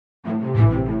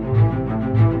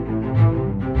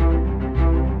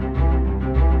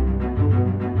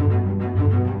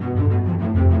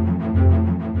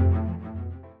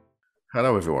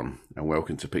Hello, everyone, and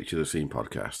welcome to Picture the Scene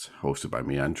podcast, hosted by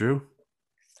me, Andrew.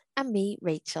 And me,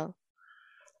 Rachel.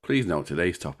 Please note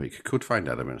today's topic could find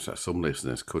elements that some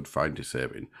listeners could find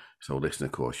disturbing, so listener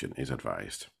caution is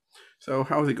advised. So,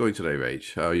 how's it going today,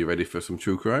 Rach? Are you ready for some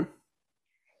true crime?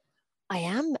 I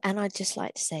am, and I'd just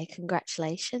like to say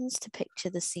congratulations to Picture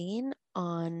the Scene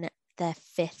on their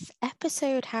 5th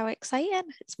episode. How exciting!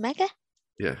 It's mega.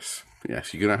 Yes,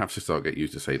 you're going to have to start getting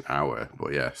used to saying hour,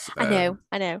 but yes. I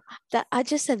know. That I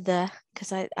just said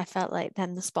because I felt like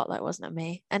then the spotlight wasn't on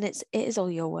me, and it is all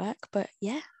your work. But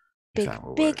yeah, It's big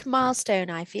hour big work.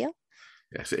 milestone. I feel.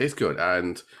 Yes, it is good.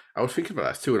 And I was thinking about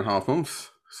that, it's 2.5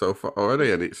 months so far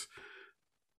already, and it's,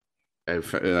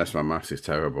 unless my maths is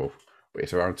terrible, but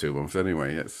it's around 2 months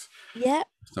anyway. It's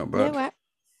not bad. No,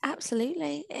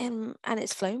 absolutely. And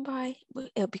it's flown by.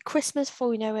 It'll be Christmas before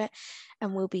we know it,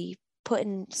 and we'll be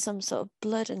putting some sort of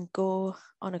blood and gore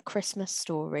on a Christmas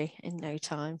story in no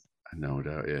time. No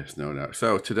doubt, yes, no doubt.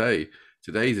 So today's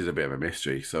is a bit of a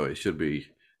mystery, so it should be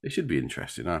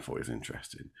interesting. I thought it was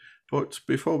interesting. But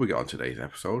before we get on today's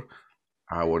episode,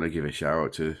 I want to give a shout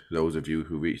out to those of you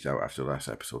who reached out after the last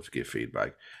episode to give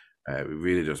feedback. It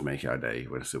really does make our day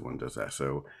when someone does that.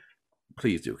 So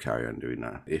please do carry on doing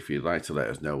that. If you'd like to let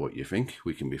us know what you think,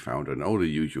 we can be found on all the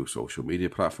usual social media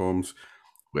platforms.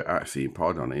 We're at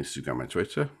ScenePod on Instagram and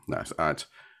Twitter. That's at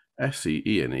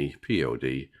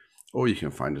SCENEPOD. Or you can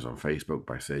find us on Facebook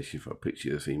by searching for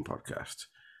Picture the Scene podcast.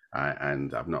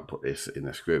 And I've not put this in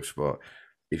the scripts, but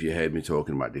if you heard me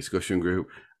talking about discussion group,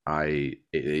 it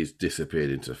is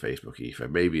disappeared into the Facebook ether,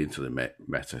 maybe into the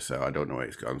meta, so I don't know where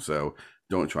it's gone. So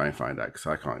don't try and find that because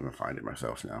I can't even find it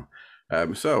myself now.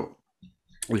 So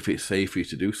if it's safe for you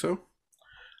to do so,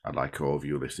 I'd like all of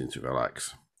you listening to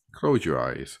relax, close your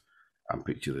eyes, and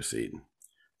picture the scene.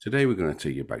 Today we're going to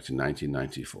take you back to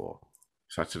 1994,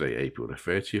 Saturday, April the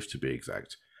 30th to be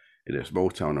exact, in a small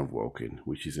town of Woking,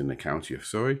 which is in the county of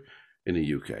Surrey in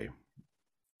the UK.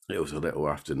 It was a little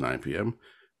after 9 p.m,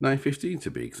 9:15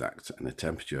 to be exact, and the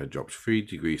temperature had dropped 3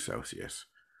 degrees Celsius,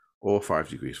 or 5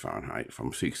 degrees Fahrenheit,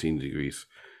 from 16 degrees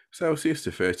Celsius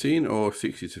to 13, or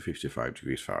 60 to 55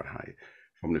 degrees Fahrenheit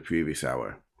from the previous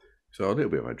hour. So a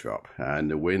little bit of a drop,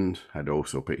 and the wind had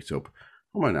also picked up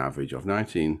from an average of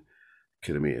 19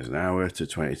 kilometers an hour to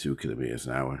 22 kilometers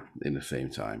an hour in the same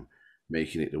time,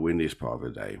 making it the windiest part of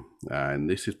the day. And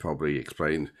this is probably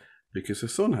explained because the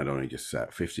sun had only just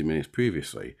set 50 minutes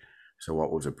previously. So what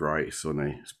was a bright,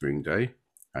 sunny spring day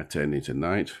had turned into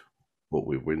night, but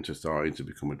with winter starting to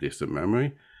become a distant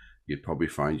memory, you'd probably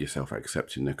find yourself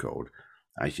accepting the cold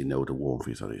as you know the warmth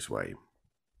is on its way.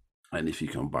 And if you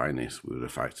combine this with the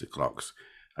fact the clocks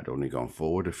had only gone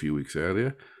forward a few weeks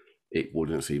earlier, it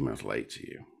wouldn't seem as late to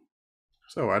you.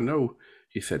 So I know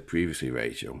you said previously,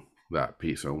 Rachel, that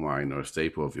pizza and wine are a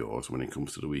staple of yours when it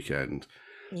comes to the weekend.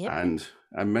 Yep. And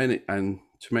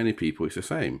to many people it's the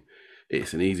same.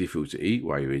 It's an easy food to eat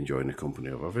while you're enjoying the company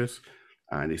of others,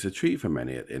 and it's a treat for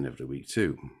many at the end of the week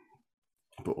too.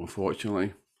 But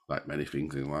unfortunately, like many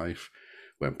things in life,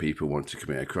 when people want to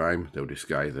commit a crime, they'll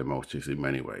disguise their motives in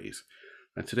many ways.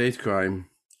 And today's crime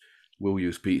will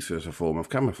use pizza as a form of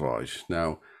camouflage.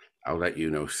 Now, I'll let you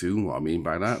know soon what I mean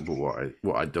by that, but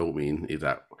what I don't mean is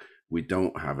that we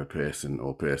don't have a person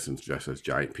or persons dressed as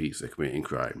giant pizza committing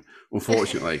crime.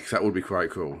 Unfortunately, because that would be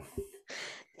quite cool.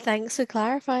 Thanks for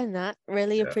clarifying that.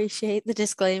 Really appreciate the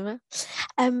disclaimer.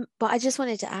 But I just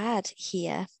wanted to add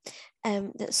here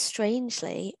that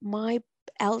strangely, my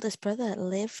eldest brother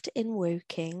lived in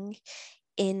Woking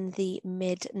in the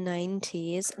mid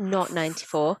 90s, not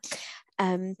 94.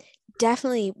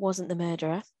 Definitely wasn't the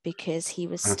murderer because he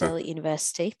was still at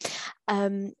university.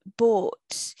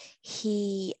 But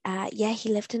he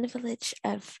lived in a village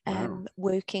of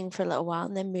Woking for a little while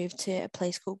and then moved to a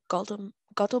place called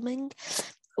Godalming,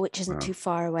 which isn't too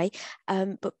far away,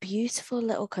 but beautiful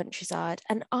little countryside.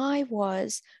 And I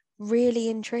was really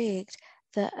intrigued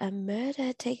that a murder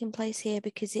had taken place here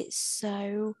because it's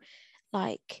so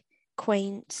like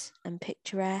quaint and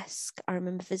picturesque. I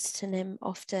remember visiting him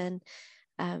often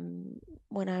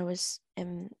when I was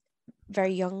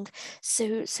very young.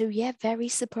 So yeah, very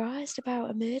surprised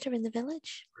about a murder in the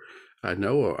village. I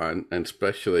know, and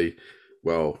especially,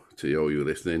 well, to all you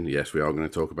listening, yes, we are going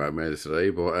to talk about murder today,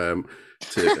 but I'm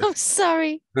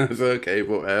sorry. It's okay,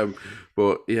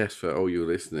 but yes, for all you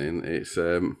listening,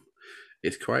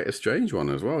 it's quite a strange one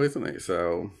as well, isn't it?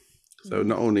 So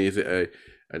not only is it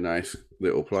a nice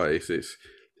little place, it's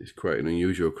quite an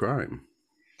unusual crime.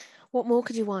 What more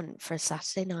could you want for a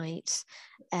Saturday night?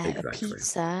 Exactly. A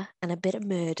pizza and a bit of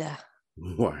murder.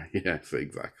 Why? Yes,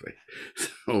 exactly.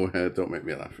 So don't make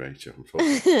me laugh, Rachel.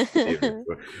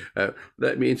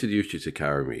 Let me introduce you to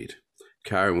Karen Reid.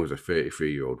 Karen was a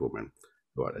 33-year-old woman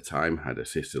who at the time had a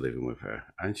sister living with her,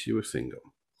 and she was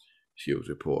single. She was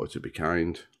reported to be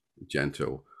kind,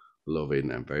 gentle, loving,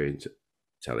 and very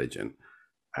intelligent,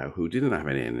 who didn't have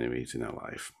any enemies in her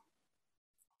life.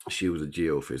 She was a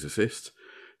geophysicist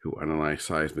who analysed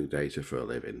seismic data for a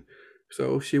living,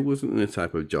 so she wasn't in the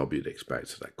type of job you'd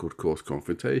expect that could cause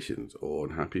confrontations or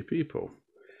unhappy people.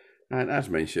 And as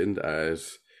mentioned,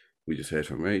 as we just heard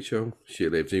from Rachel, she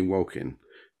lived in Woking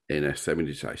in a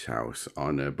semi-detached house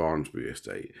on a Barnsbury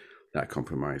estate that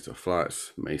comprised of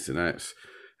flats, masonettes.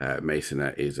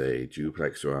 Masonette is a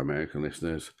duplex to our American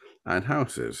listeners, and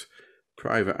houses.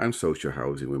 Private and social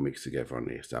housing were mixed together on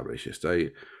the established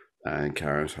estate, and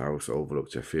Karen's house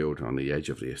overlooked a field on the edge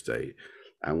of the estate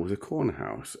and was a corner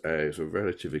house. It was a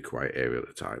relatively quiet area at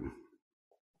the time,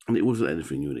 and it wasn't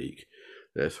anything unique.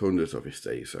 There's hundreds of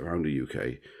estates around the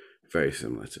UK very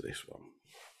similar to this one.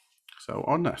 So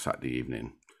on that Saturday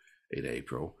evening in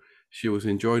April, she was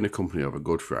enjoying the company of a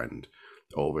good friend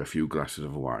over a few glasses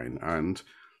of wine, and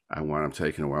while I'm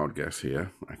taking a wild guess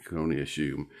here, I can only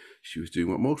assume she was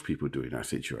doing what most people do in that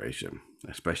situation,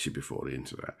 especially before the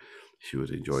internet. She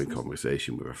was enjoying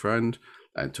conversation with a friend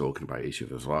and talking about each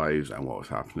other's lives and what was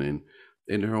happening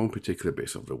in their own particular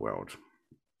bits of the world.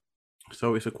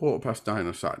 So it's 9:15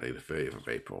 on Saturday, the 30th of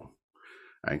April,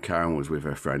 and Karen was with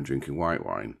her friend drinking white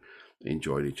wine,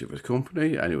 enjoying each other's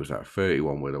company, and it was at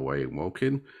 31 Willoway in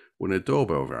Woking when a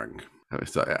doorbell rang.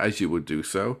 So as you would do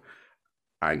so,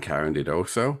 and Karen did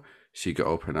also, she got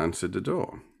up and answered the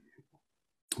door.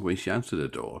 When she answered the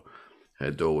door,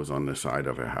 her door was on the side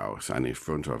of her house, and in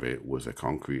front of it was a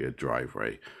concreted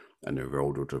driveway, and the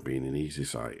road would have been in easy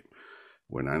sight.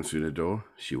 When answering the door,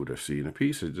 she would have seen a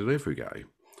pizza delivery guy.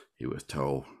 He was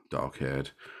tall,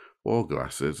 dark-haired, wore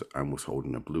glasses, and was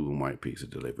holding a blue and white pizza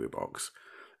delivery box.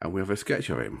 And we have a sketch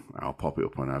of him. I'll pop it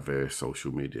up on our various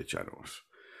social media channels.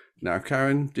 Now,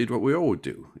 Karen did what we all would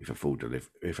do if a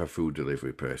food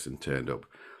delivery person turned up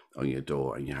on your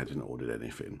door and you hadn't ordered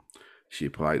anything. She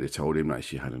politely told him that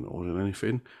she hadn't ordered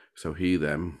anything, so he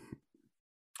then,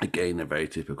 again a very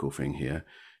typical thing here,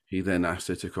 he then asked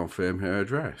her to confirm her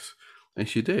address. And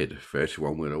she did,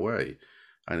 31 Willoway.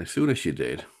 And as soon as she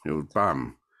did, it was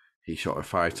bam, he shot her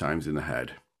 5 times in the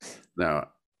head. Now,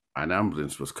 an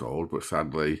ambulance was called, but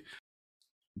sadly,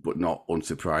 but not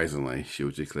unsurprisingly, she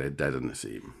was declared dead on the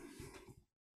scene.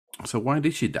 So why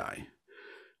did she die?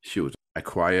 She was a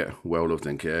quiet, well-loved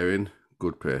and caring,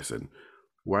 good person.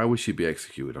 Why would she be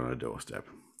executed on her doorstep?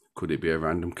 Could it be a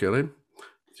random killing?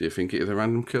 Do you think it is a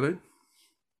random killing?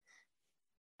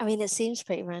 I mean, it seems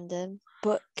pretty random,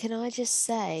 but can I just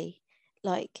say,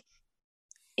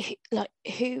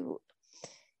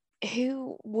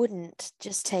 who wouldn't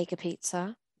just take a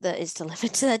pizza that is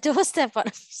delivered to their doorstep on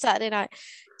a Saturday night,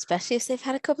 especially if they've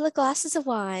had a couple of glasses of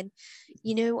wine?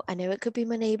 I know it could be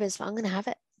my neighbours, but I'm going to have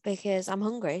it because I'm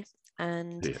hungry.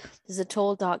 And there's a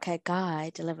tall, dark-haired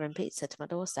guy delivering pizza to my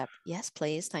doorstep. Yes,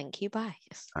 please. Thank you. Bye.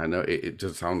 I know it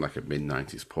does sound like a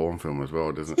mid-90s porn film as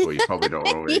well, doesn't it? Well, you probably don't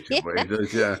know it, but it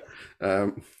does, yeah.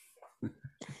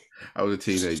 I was a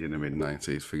teenager in the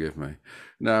mid-90s, forgive me.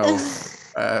 Now,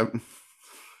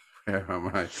 where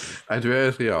am I? As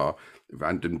rarely are,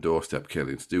 random doorstep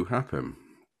killings do happen.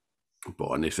 But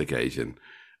on this occasion,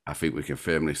 I think we can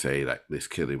firmly say that this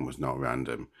killing was not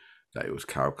random, that it was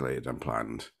calculated and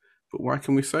planned. But why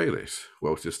can we say this?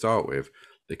 Well, to start with,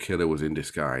 the killer was in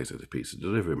disguise as a pizza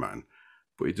delivery man,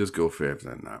 but it does go further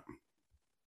than that.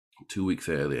 2 weeks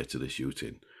earlier to the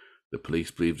shooting, the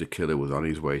police believe the killer was on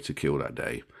his way to kill that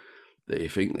day. They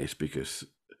think this because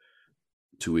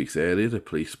 2 weeks earlier, the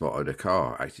police spotted a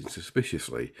car acting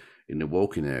suspiciously in the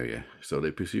Woking area, so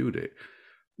they pursued it.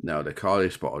 Now, the car they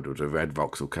spotted was a red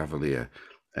Vauxhall Cavalier,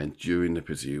 and during the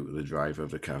pursuit, the driver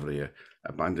of the Cavalier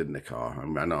abandoned the car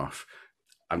and ran off.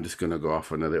 I'm just going to go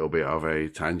off on a little bit of a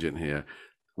tangent here.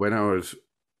 When I was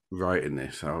writing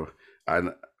this,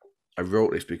 I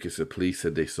wrote this because the police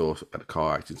said they saw a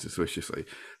car acting suspiciously.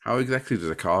 How exactly does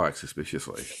a car act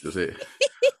suspiciously? Does it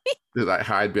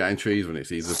hide behind trees when it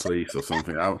sees the police or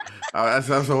something?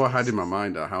 That's all I had in my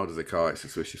mind. How does a car act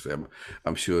suspiciously?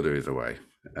 I'm sure there is a way.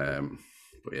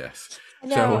 But yes.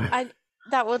 No,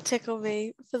 that will tickle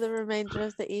me for the remainder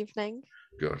of the evening.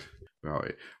 Good.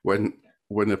 Right.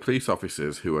 When the police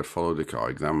officers who had followed the car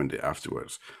examined it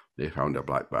afterwards, they found a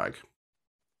black bag,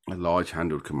 a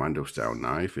large-handled commando-style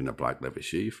knife in a black leather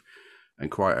sheath, and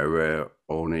quite a rare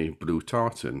Orney blue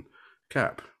tartan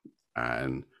cap,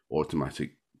 an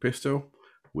automatic pistol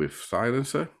with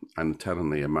silencer, and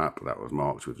tellingly a map that was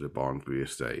marked with the Barnsbury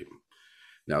estate.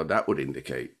 Now, that would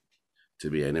indicate to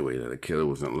me anyway that the killer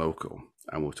wasn't local,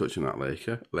 and we'll touch on that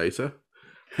later.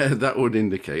 that would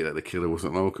indicate that the killer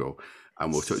wasn't local,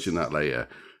 and we'll touch on that later,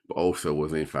 but also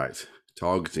was in fact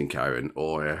targeting Karen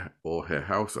or her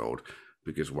household,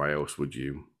 because why else would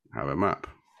you have a map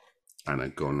and a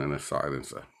gun and a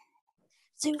silencer?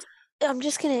 So I'm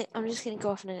just gonna go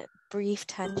off on a brief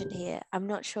tangent here. I'm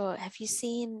not sure. Have you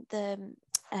seen the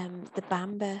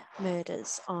Bamba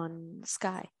murders on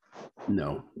Sky?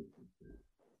 No.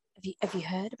 Have you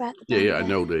heard about the Yeah, I Bamba?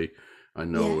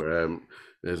 know Yeah.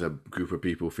 there's a group of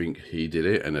people think he did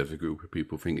it, and there's a group of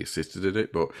people think his sister did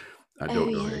it, but I Oh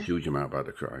don't know a yeah. huge amount about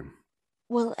the crime.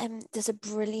 Well, there's a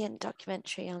brilliant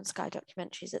documentary on Sky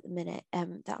Documentaries at the minute,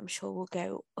 that I'm sure will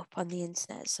go up on the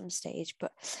internet at some stage.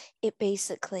 But it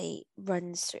basically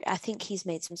runs through. I think he's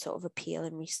made some sort of appeal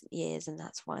in recent years, and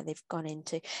that's why they've gone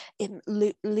into.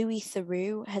 Louis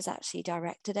Theroux has actually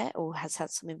directed it, or has had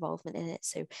some involvement in it,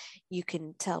 so you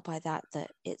can tell by that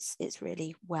that it's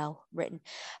really well written.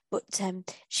 But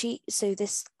so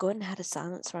this gun had a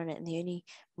silencer on it, and the only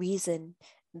reason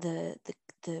the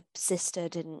sister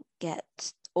didn't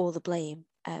get all the blame,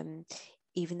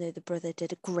 even though the brother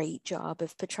did a great job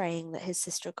of portraying that his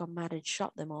sister had gone mad and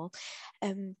shot them all.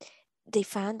 They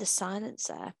found a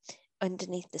silencer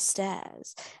underneath the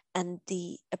stairs, and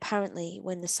the apparently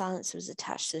when the silencer was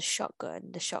attached to the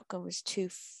shotgun was too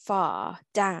far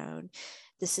down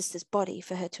the sister's body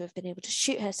for her to have been able to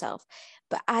shoot herself.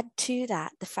 But add to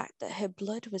that the fact that her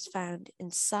blood was found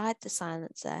inside the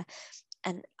silencer,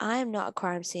 and I'm not a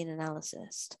crime scene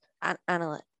analyst,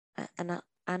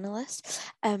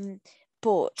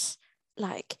 but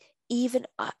like even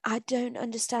I don't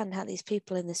understand how these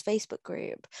people in this Facebook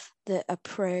group that are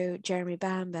pro Jeremy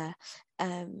Bamber,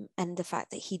 and the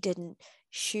fact that he didn't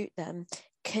shoot them,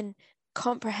 can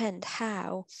comprehend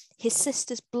how his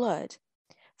sister's blood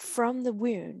from the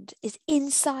wound is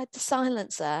inside the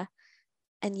silencer,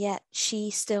 and yet she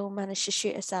still managed to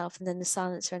shoot herself, and then the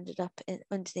silencer ended up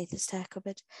underneath the stair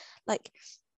cupboard. Like,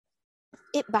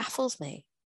 it baffles me.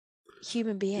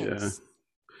 Human Yeah, beings.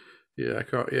 I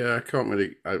can't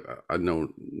really. I know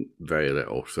very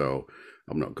little, so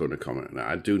I'm not going to comment on that.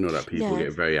 I do know that people No.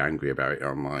 get very angry about it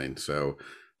online, so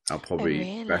I'll Oh,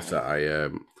 probably best that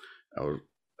really? I'll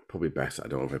probably best that I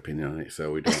don't have an opinion on it,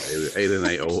 so we don't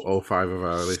alienate all five of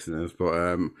our listeners.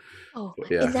 Oh,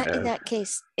 But in that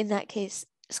case,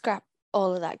 scrap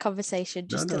all of that conversation.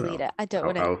 no, Just no, delete no. it. I'll Don't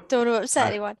want to upset I,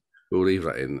 anyone. we'll leave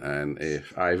that in, and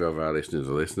if either of our listeners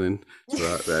are listening to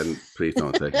that, then please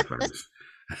don't take offence.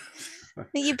 I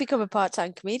think you've become a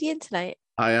part-time comedian tonight.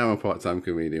 I am a part-time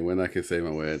comedian when I can say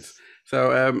my words.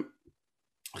 So,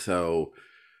 so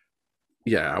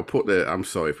yeah, I'll put the. I'm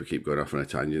sorry if we keep going off on a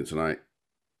tangent tonight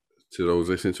to those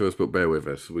listening to us, but bear with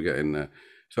us. We're getting there.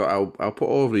 So I'll put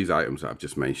all of these items that I've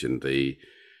just mentioned: the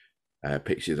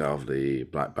pictures of the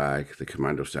black bag, the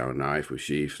commando style knife with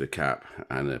sheath, the cap,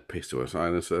 and a pistol or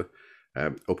silencer,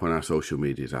 up on our social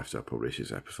medias after I publish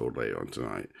this episode later on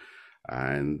tonight.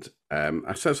 And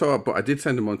I said so, but I did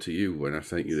send them on to you when I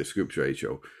sent you the script,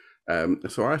 Rachel.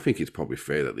 So I think it's probably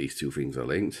fair that these two things are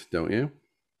linked, don't you?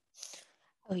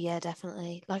 Oh yeah,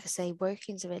 definitely. Like I say,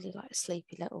 Working's a really like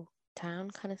sleepy little town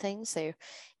kind of thing. So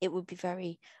it would be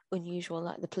very unusual.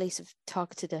 Like the police have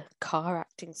targeted a car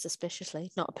acting suspiciously,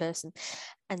 not a person.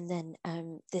 And then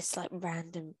this like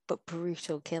random but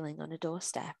brutal killing on a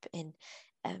doorstep in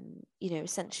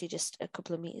essentially just a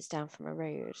couple of meters down from a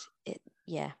road. It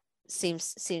yeah,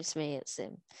 seems to me it's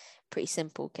a pretty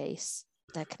simple case.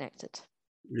 They're connected.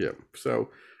 Yeah. So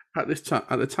at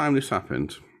the time this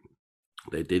happened,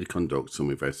 they did conduct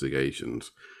some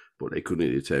investigations, but they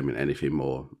couldn't determine anything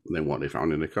more than what they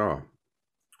found in the car.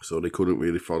 So they couldn't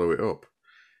really follow it up.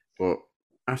 But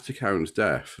after Karen's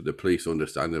death, the police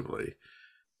understandably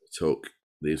took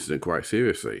the incident quite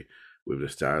seriously, with the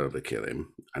style of the killing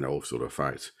and also the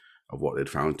fact of what they'd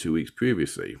found 2 weeks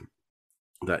previously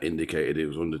that indicated it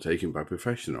was undertaken by a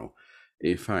professional.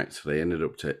 In fact, they ended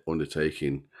up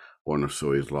undertaking one of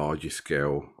Surrey's largest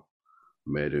scale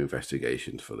murder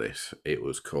investigations for this. It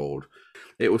was called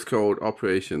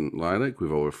Operation Lilac,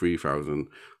 with over 3,000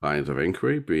 lines of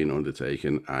inquiry being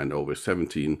undertaken and over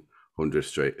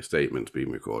 1,700 statements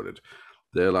being recorded.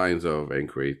 Their lines of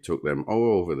inquiry took them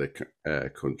all over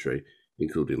the country,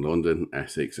 including London,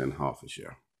 Essex, and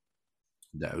Hertfordshire.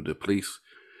 Now, the police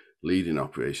leading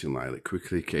Operation Lilac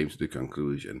quickly came to the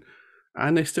conclusion,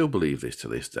 and they still believe this to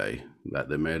this day, that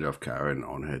the murder of Karen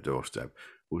on her doorstep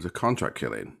was a contract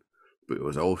killing, but it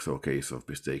was also a case of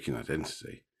mistaken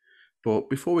identity. But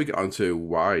before we get on to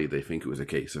why they think it was a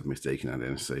case of mistaken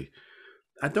identity,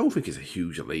 I don't think it's a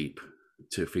huge leap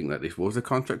to think that this was a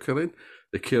contract killing.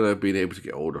 The killer being able to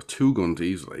get hold of two guns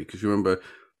easily, because remember,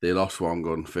 they lost one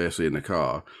gun firstly in the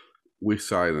car with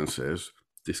silencers,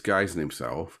 disguising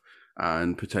himself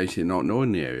and potentially not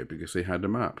knowing the area because they had a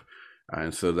map.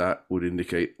 And so that would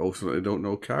indicate also that they don't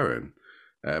know Karen,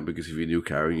 because if you knew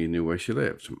Karen, you knew where she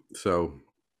lived. So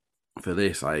for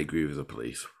this, I agree with the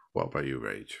police. What about you,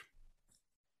 Rach?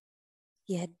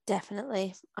 Yeah,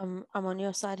 definitely. I'm on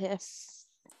your side here.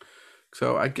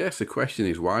 So I guess the question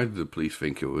is, why did the police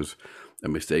think it was a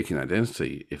mistaken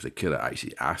identity if the killer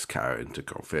actually asked Karen to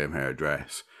confirm her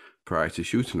address prior to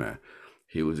shooting her?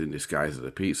 He was in disguise as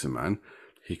a pizza man.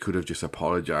 He could have just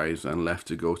apologized and left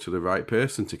to go to the right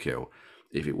person to kill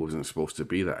if it wasn't supposed to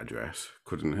be that address,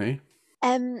 couldn't he?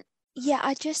 Yeah,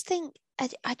 I just think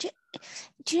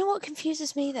do you know what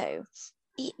confuses me though?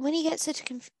 When he gets her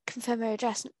to confirm her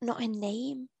address, not her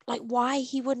name. Like, why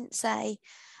he wouldn't say,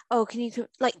 "Oh, can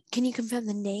you confirm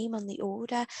the name on the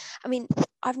order?" I mean,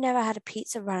 I've never had a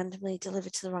pizza randomly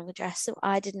delivered to the wrong address, so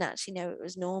I didn't actually know it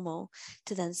was normal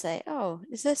to then say, "Oh,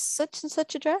 is this such and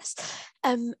such address?"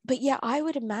 But yeah, I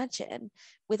would imagine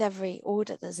with every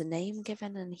order there's a name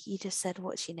given, and he just said,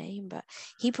 "What's your name?" But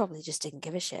he probably just didn't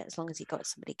give a shit as long as he got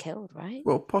somebody killed, right?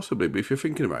 Well, possibly, but if you're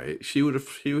thinking about it, she would have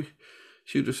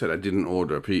said, "I didn't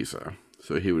order a pizza,"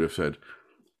 so he would have said,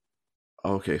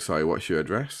 "Okay, sorry, what's your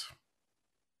address?"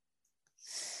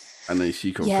 And then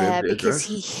she confirmed Yeah, the because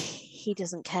address. he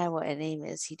doesn't care what her name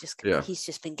is. Yeah, He's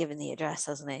just been given the address,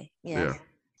 hasn't he? Yeah, yeah.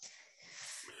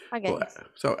 I get you. But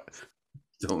so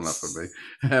don't laugh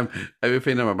at me. Um,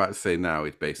 Everything I'm about to say now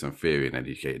is based on theory and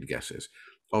educated guesses.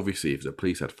 Obviously, if the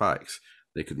police had facts,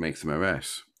 they could make some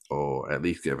arrests or at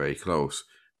least get very close.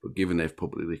 But given they've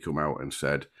publicly come out and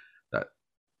said that,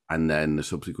 and then the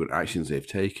subsequent actions they've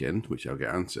taken, which I'll get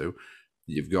onto,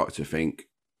 you've got to think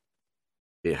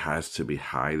it has to be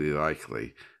highly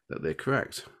likely that they're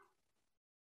correct.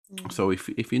 So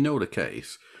if you know the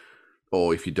case,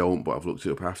 or if you don't, but I've looked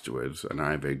it up afterwards and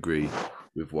I either agree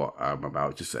with what I'm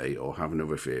about to say or have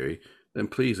another theory, then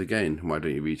please, again, why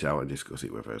don't you reach out and discuss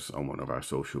it with us on one of our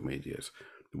social medias?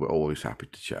 We're always happy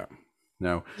to chat.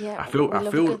 Now, Yeah, I we love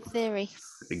a feel good theory.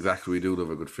 exactly. We do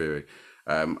love a good theory.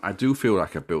 I do feel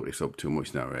like I've built this up too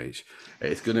much now, Rach.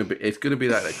 It's gonna be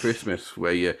like at Christmas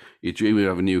where you're dreaming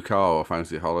of a new car or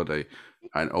fancy holiday,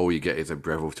 and all you get is a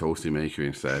Breville toasty maker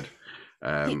instead.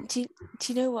 Do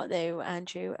you know what though,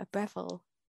 Andrew? A Breville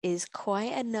is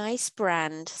quite a nice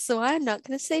brand, so I'm not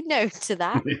going to say no to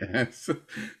that. Yes,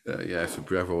 yes.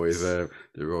 Breville is the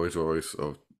Rolls Royce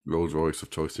of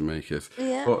toasty makers.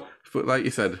 Yeah, But like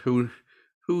you said, who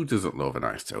doesn't love a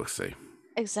nice toasty?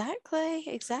 exactly.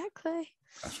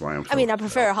 That's why I'm I so. mean, I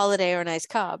prefer a holiday or a nice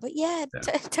car, but yeah, Yeah.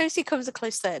 Toasty comes a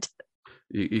close third.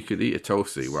 You could eat a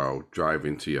toasty while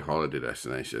driving to your holiday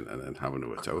destination and then have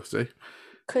another toasty,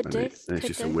 Could and do, it's could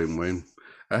just a do. win-win.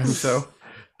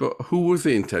 But who was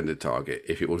the intended target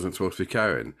if it wasn't supposed to be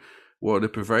Karen? Well, the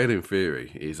prevailing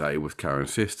theory is that it was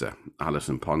Karen's sister,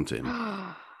 Alison Pontin.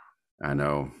 I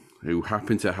know, who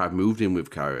happened to have moved in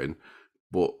with Karen,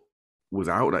 but was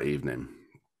out that evening.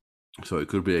 So it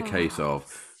could be a case of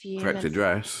correct Fuming.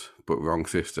 address, but wrong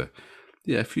sister.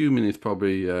 Yeah, fuming is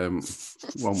probably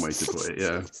one way to put it.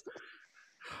 Yeah.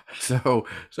 So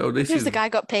this Because is the guy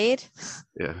got paid.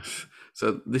 yes.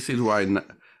 So this is why.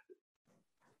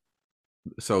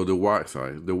 So the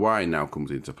why now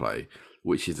comes into play,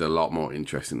 which is a lot more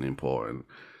interesting and important.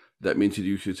 Let me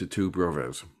introduce you to two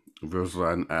brothers,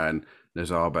 Ruslan and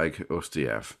Nazarbek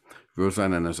Ustiev.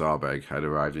 Ruslan and Nazarbek had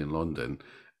arrived in London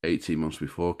 18 months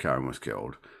before Karen was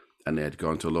killed, and they had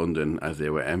gone to London as they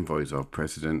were envoys of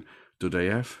President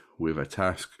Dudayev with a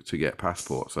task to get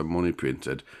passports and money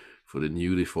printed for the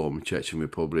newly formed Chechen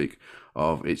Republic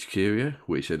of Ichkeria,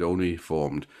 which had only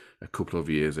formed a couple of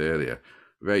years earlier.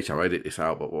 Rach, I'll edit this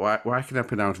out, but why can I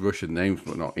pronounce Russian names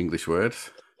but not English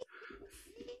words?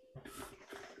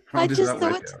 How I does just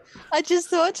that work thought, out? I just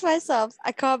thought to myself,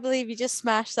 I can't believe you just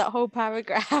smashed that whole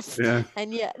paragraph. Yeah,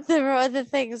 And yet there are other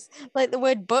things, like the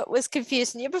word "but" was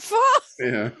confusing you before.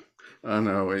 yeah. I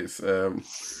know, it's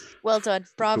Well done, to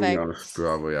be bravo. honest,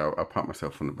 probably I'll pat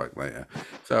myself on the back later.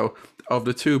 So, of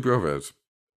the two brothers,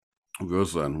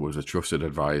 Ruslan was a trusted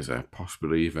advisor,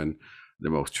 possibly even the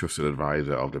most trusted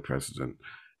advisor of the president.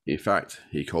 In fact,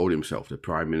 he called himself the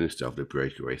Prime Minister of the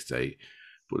breakaway state,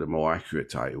 but the more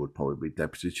accurate title would probably be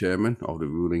Deputy Chairman of the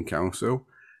ruling council.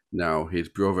 Now, his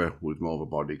brother was more of a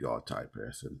bodyguard type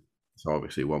person. So,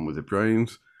 obviously, one was the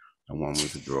brains and one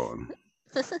was the brawn.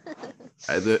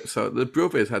 So, the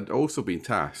brothers had also been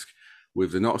tasked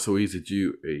with the not so easy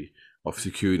duty of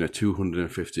securing a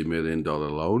 $250 million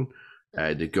loan,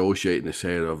 negotiating the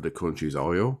sale of the country's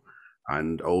oil,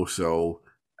 and also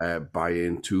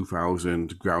buying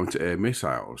 2,000 ground to air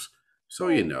missiles. So,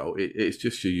 it's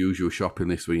just your usual shopping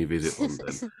list when you visit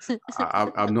London.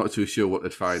 I'm not too sure what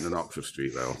they'd find on Oxford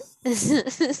Street, though.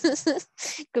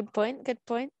 Good point.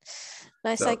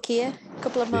 Nice So, IKEA, a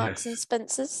couple of Marks and yes.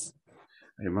 Spencers.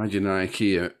 Imagine an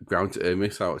IKEA ground to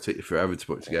missile. It would take you forever to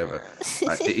put together.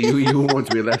 You wouldn't want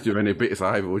to be left with any bits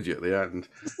either, would you, at the end?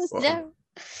 No.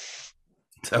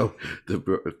 So, the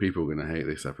people are going to hate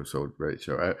this episode,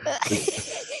 Rachel.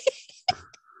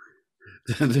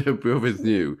 The brothers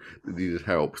knew they needed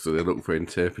help, so they looked for an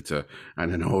interpreter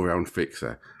and an all-round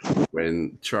fixer.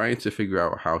 When trying to figure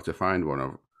out how to find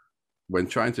one,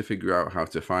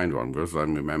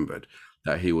 Ruslan remembered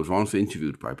that he was once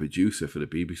interviewed by a producer for the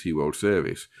BBC World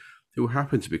Service, who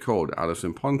happened to be called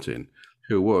Alison Pontin,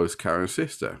 who was Karen's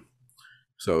sister.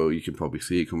 So you can probably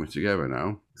see it coming together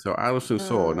now. So Alison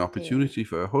saw an opportunity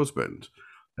for her husband.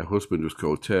 Her husband was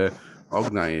called Ter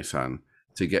Ognayesan,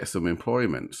 to get some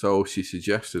employment. So she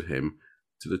suggested him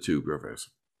to the two brothers.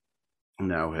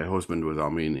 Now, her husband was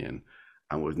Armenian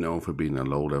and was known for being a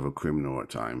low-level criminal at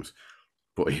times,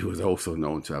 but he was also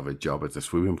known to have a job as a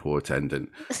swimming pool attendant.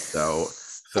 So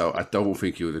I don't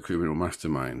think he was a criminal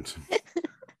mastermind.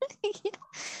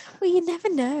 Well, you never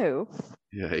know.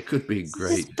 Yeah, it could be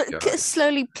great.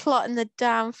 Slowly plotting the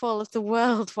downfall of the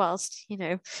world whilst,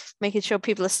 making sure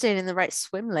people are staying in the right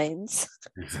swim lanes.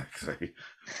 Exactly.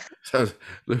 So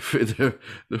the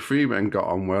three men got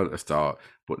on well at the start,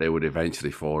 but they would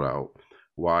eventually fall out.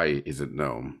 Why isn't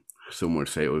known. Some would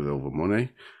say it was over money.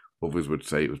 Others would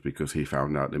say it was because he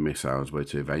found out the missiles were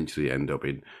to eventually end up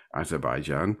in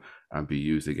Azerbaijan and be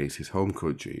used against his home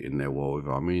country in their war with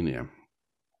Armenia.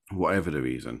 Whatever the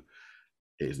reason,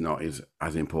 it's not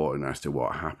as important as to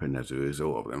what happened as a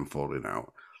result of them falling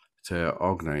out. Ter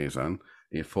Ognayesan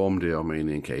informed the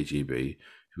Armenian KGB,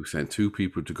 who sent two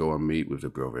people to go and meet with the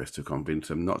brothers to convince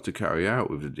them not to carry out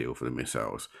with the deal for the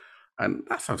missiles. And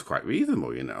that sounds quite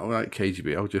reasonable, like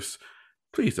KGB,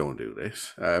 please don't do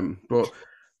this.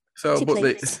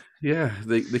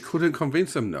 They couldn't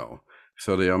convince them, no.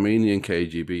 So the Armenian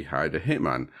KGB hired a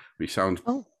hitman, which sounds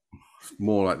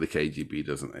more like the KGB,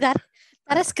 doesn't it? That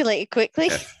escalated quickly.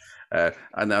 Yes.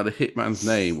 And now the hitman's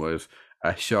name was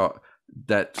Ashot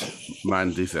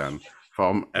Detmandizan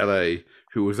from LA,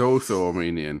 who was also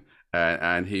Armenian,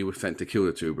 and he was sent to kill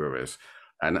the two brothers.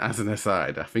 And as an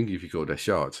aside, I think if you called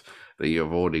Ashot, then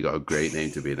you've already got a great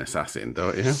name to be an assassin,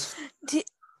 don't you? Do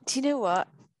you know what?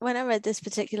 When I read this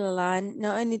particular line,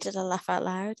 not only did I laugh out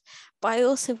loud, but I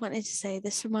also wanted to say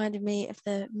this reminded me of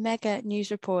the mega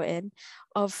news reporting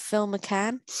of Phil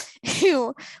McCann,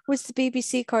 who was the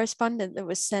BBC correspondent that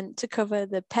was sent to cover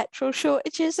the petrol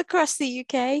shortages across the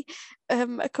UK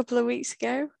a couple of weeks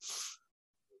ago.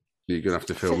 You're going to have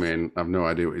to fill me in. I have no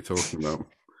idea what you're talking about.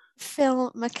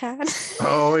 Phil McCann.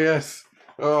 Oh, yes.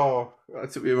 Oh,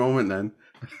 that took me a moment then.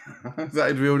 Is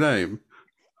that his real name?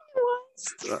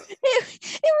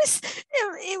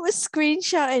 It was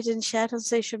screenshotted and shared on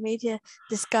social media.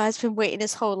 This guy's been waiting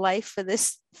his whole life for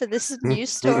this news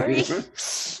story.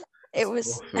 It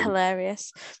was awesome.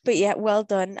 Hilarious. But yeah, well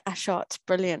done, Ashot.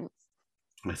 Brilliant.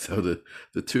 So the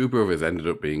two brothers ended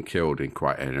up being killed in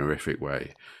quite an horrific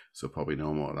way. So probably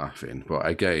no more laughing. But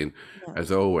again,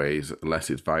 as always, unless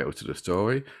it's vital to the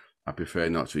story, I prefer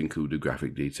not to include the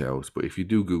graphic details. But if you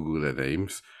do Google their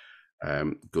names,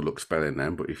 good luck spelling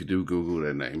them, but if you do Google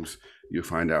their names, you'll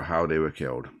find out how they were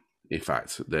killed. In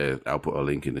fact, I'll put a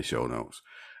link in the show notes.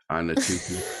 And the two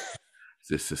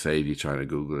just to save you trying to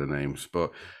Google the names.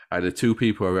 But the two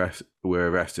people were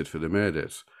arrested for the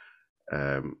murders.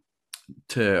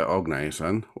 Ter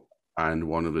Ognayesan and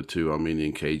one of the two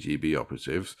Armenian KGB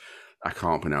operatives. I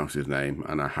can't pronounce his name,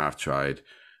 and I have tried.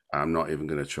 I'm not even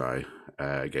going to try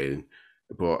again,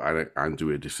 but I'm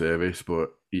doing a disservice.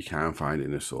 But you can find it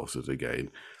in the sources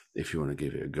again if you want to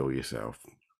give it a go yourself.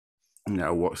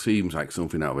 Now, what seems like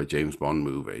something out of a James Bond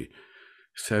movie,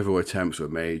 several attempts were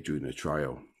made during the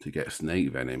trial to get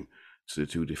snake venom to the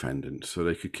two defendants so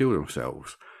they could kill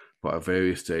themselves, but at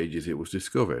various stages it was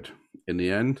discovered. In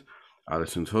the end,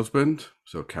 Alison's husband,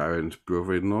 so Karen's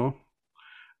brother-in-law,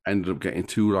 ended up getting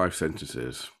 2 life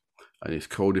sentences, and his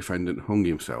co-defendant hung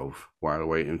himself while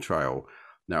awaiting trial.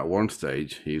 Now, at one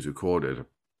stage, he's recorded,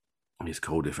 his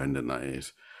co-defendant that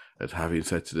is, as having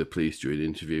said to the police during the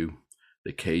interview,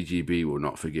 the KGB will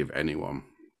not forgive anyone.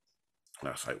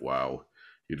 That's like, wow,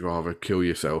 you'd rather kill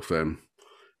yourself than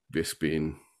this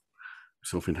being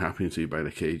something happening to you by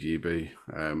the KGB.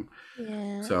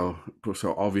 So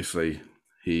obviously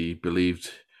he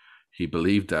believed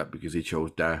that because he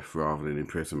chose death rather than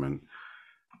imprisonment.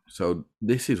 So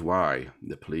this is why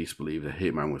the police believe the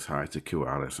hitman was hired to kill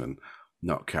Alison,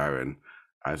 not Karen,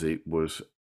 as it was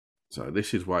So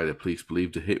this is why the police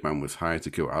believed the hitman was hired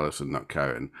to kill Alison, not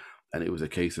Karen, and it was a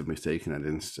case of mistaken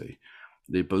identity.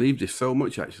 They believed this so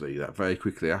much, actually, that very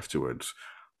quickly afterwards,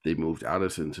 they moved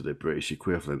Alison to the British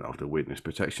equivalent of the Witness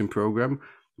Protection Programme,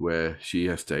 where she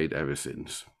has stayed ever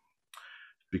since.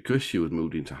 Because she was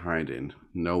moved into hiding,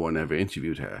 no one ever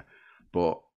interviewed her,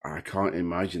 but I can't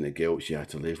imagine the guilt she had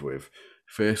to live with.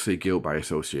 Firstly, guilt by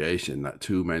association that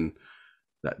two men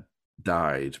that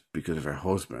died because of her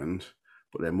husband,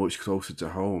 but they're much closer to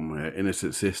home. Her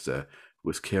innocent sister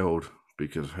was killed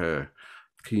because of her.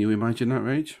 Can you imagine that,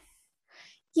 Rach?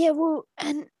 Yeah, well,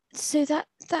 and so that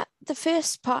the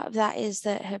first part of that is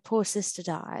that her poor sister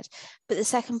died, but the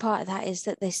second part of that is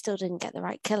that they still didn't get the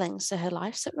right killing, so her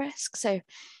life's at risk. So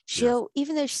Yeah.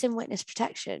 even though she's in witness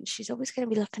protection, she's always going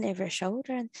to be looking over her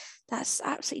shoulder, and that's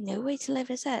absolutely no way to live,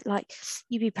 is it? Like,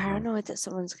 you'd be paranoid that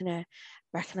someone's going to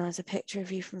recognize a picture of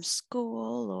you from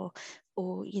school,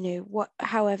 or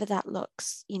however that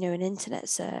looks, an internet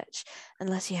search,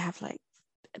 unless you have like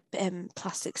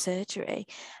plastic surgery,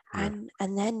 Yeah.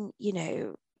 and then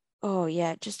oh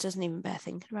yeah, it just doesn't even bear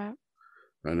thinking about.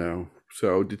 I know.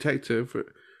 So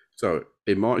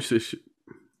in March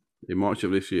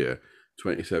of this year,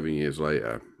 27 years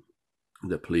later,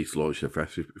 the police launched a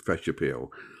fresh appeal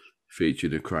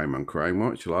featuring a Crime on Crime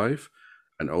Watch live,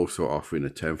 and also offering a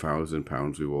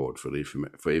 £10,000 reward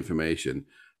for information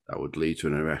that would lead to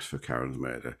an arrest for Karen's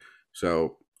murder.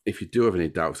 So if you do have any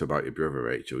doubts about your brother,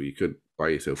 Rachel, you could buy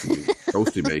yourself a new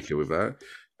toasty maker with that.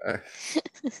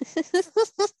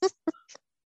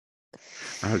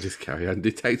 I'll just carry on.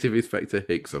 Detective Inspector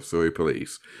Hicks of Surrey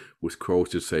Police was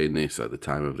quoted saying this at the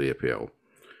time of the appeal.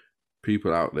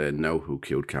 People out there know who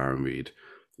killed Karen Reid,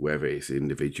 whether it's the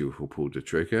individual who pulled the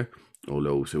trigger or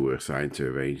those who were assigned to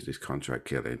arrange this contract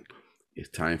killing. It's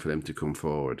time for them to come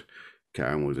forward.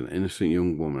 Karen was an innocent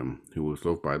young woman who was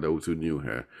loved by those who knew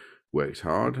her, worked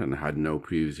hard, and had no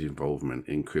previous involvement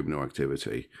in criminal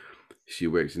activity. She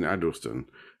worked in Addlestone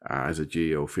as a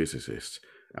geophysicist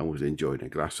and was enjoying a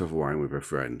glass of wine with a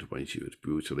friend when she was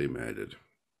brutally murdered.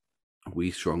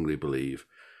 We strongly believe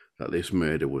that this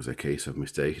murder was a case of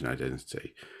mistaken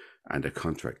identity and a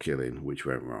contract killing which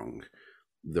went wrong.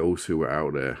 Those who were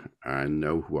out there and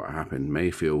know what happened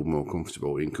may feel more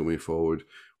comfortable in coming forward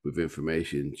with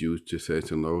information due to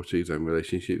certain loyalties and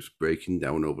relationships breaking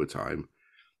down over time.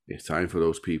 It's time for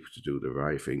those people to do the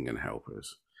right thing and help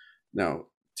us. Now,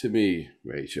 to me,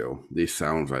 Rachel, this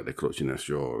sounds like the clutching at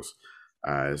straws,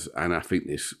 and I think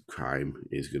this crime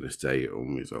is going to stay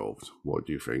unresolved. What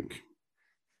do you think?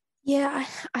 Yeah,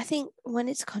 I think when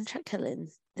it's contract killing,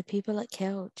 the people that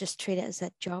kill just treat it as their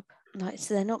job. Like,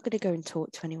 so they're not going to go and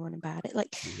talk to anyone about it.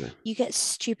 Like, Okay. you get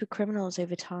stupid criminals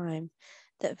over time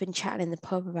that have been chatting in the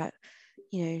pub about,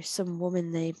 some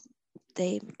woman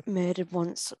they murdered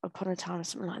once upon a time or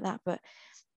something like that. But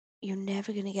you're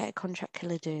never going to get a contract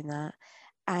killer doing that.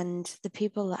 And the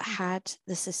people that had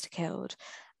the sister killed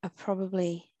are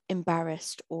probably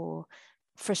embarrassed or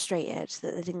frustrated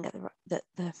that they didn't get that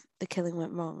the killing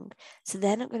went wrong, so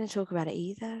they're not going to talk about it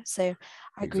either. So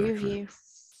I agree with Exactly. you.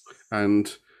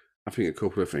 And I think a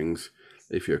couple of things.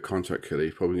 If you're a contract killer,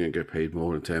 you're probably going to get paid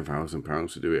more than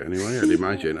 £10,000 to do it anyway. I'd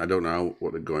imagine. I don't know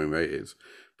what the going rate is,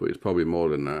 but it's probably more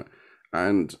than that.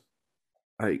 And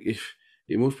like, if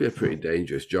it must be a pretty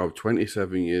dangerous job.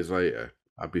 27 years later,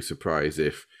 I'd be surprised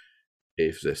if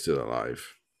they're still alive.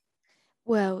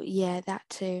 Well, yeah, that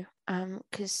too.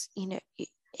 Because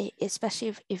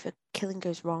especially if a killing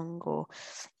goes wrong, or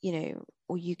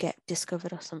you get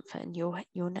discovered or something,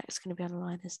 your neck's going to be on the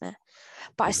line, isn't it?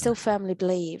 But I still firmly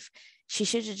believe she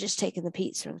should have just taken the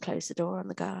pizza and closed the door on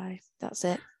the guy. That's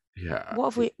it. Yeah,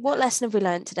 What lesson have we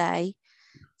learned today?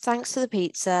 Thanks to the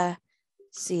pizza.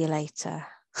 See you later.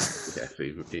 yes,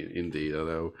 indeed.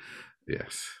 Although,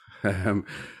 yes.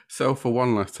 So for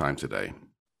one last time today,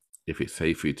 if it's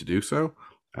safe for you to do so,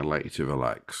 I'd like you to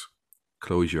relax.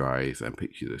 Close your eyes and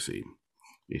picture the scene.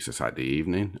 It's a Saturday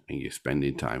evening and you're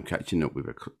spending time catching up with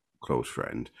a close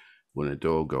friend when a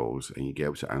door goes and you get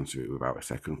able to answer it without a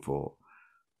second thought.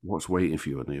 What's waiting for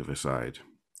you on the other side?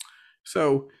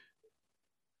 So,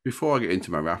 before I get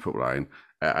into my wrap up line,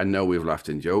 I know we've laughed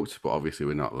and joked, but obviously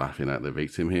we're not laughing at the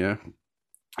victim here.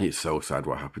 It's so sad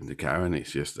what happened to Karen.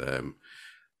 It's just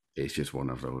one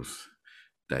of those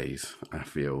days, I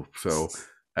feel. So,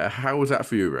 how was that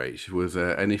for you, Rach? Was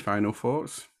there any final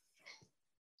thoughts?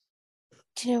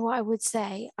 Do you know what I would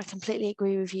say? I completely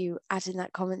agree with you adding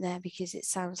that comment there, because it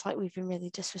sounds like we've been really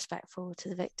disrespectful to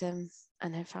the victim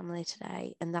and her family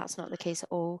today, and that's not the case at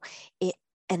all.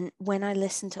 And when I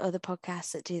listen to other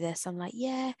podcasts that do this, I'm like,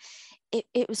 yeah,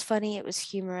 it was funny, it was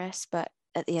humorous, but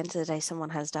at the end of the day, someone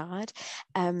has died.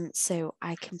 So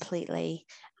I completely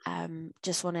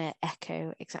just want to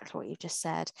echo exactly what you've just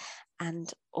said,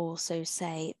 and also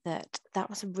say that that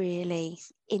was a really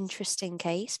interesting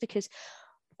case, because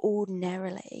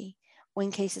ordinarily,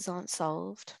 when cases aren't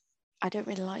solved, I don't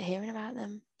really like hearing about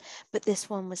them. But this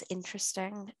one was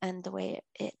interesting, and the way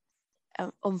it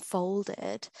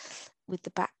unfolded with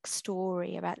the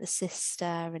backstory about the sister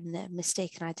and the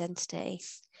mistaken identity,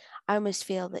 I almost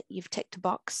feel that you've ticked a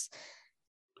box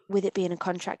with it being a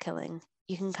contract killing.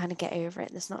 You can kind of get over it.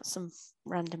 There's not some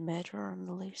random murderer on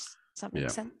the loose. Does that make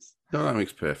sense? No, that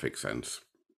makes perfect sense.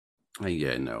 And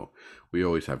yeah, no, we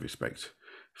always have respect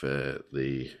for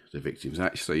the victims.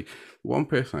 Actually, one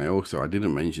person I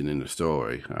didn't mention in the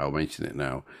story, I'll mention it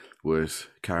now, was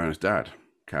Karen's dad,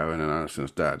 Karen and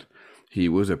Allison's dad. He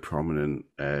was a prominent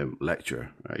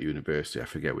lecturer at university, I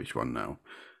forget which one now,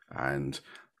 and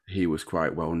he was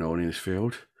quite well known in his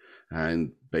field.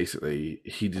 And basically,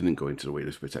 he didn't go into the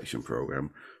witness protection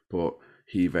program, but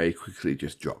he very quickly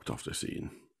just dropped off the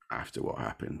scene after what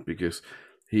happened, because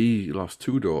he lost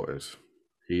two daughters.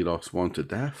 He lost one to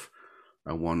death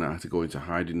and one that had to go into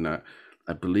hiding. That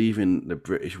I believe in the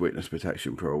British Witness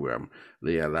Protection Program,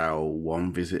 they allow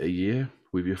one visit a year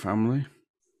with your family,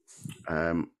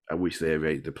 which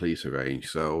the police arrange.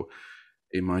 So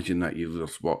imagine that you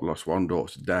lost one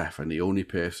daughter to death, and the only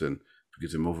person,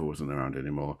 because the mother wasn't around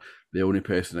anymore, the only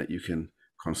person that you can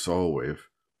console with,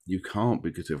 you can't,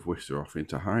 because they've whisked her off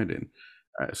into hiding.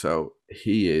 So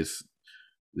he is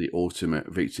the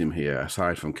ultimate victim here,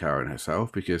 aside from Karen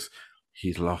herself, because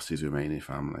he's lost his remaining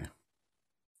family.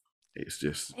 It's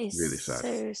just really sad.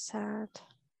 So sad.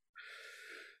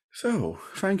 So,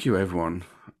 thank you everyone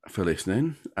for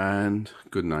listening, and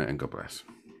good night and God bless.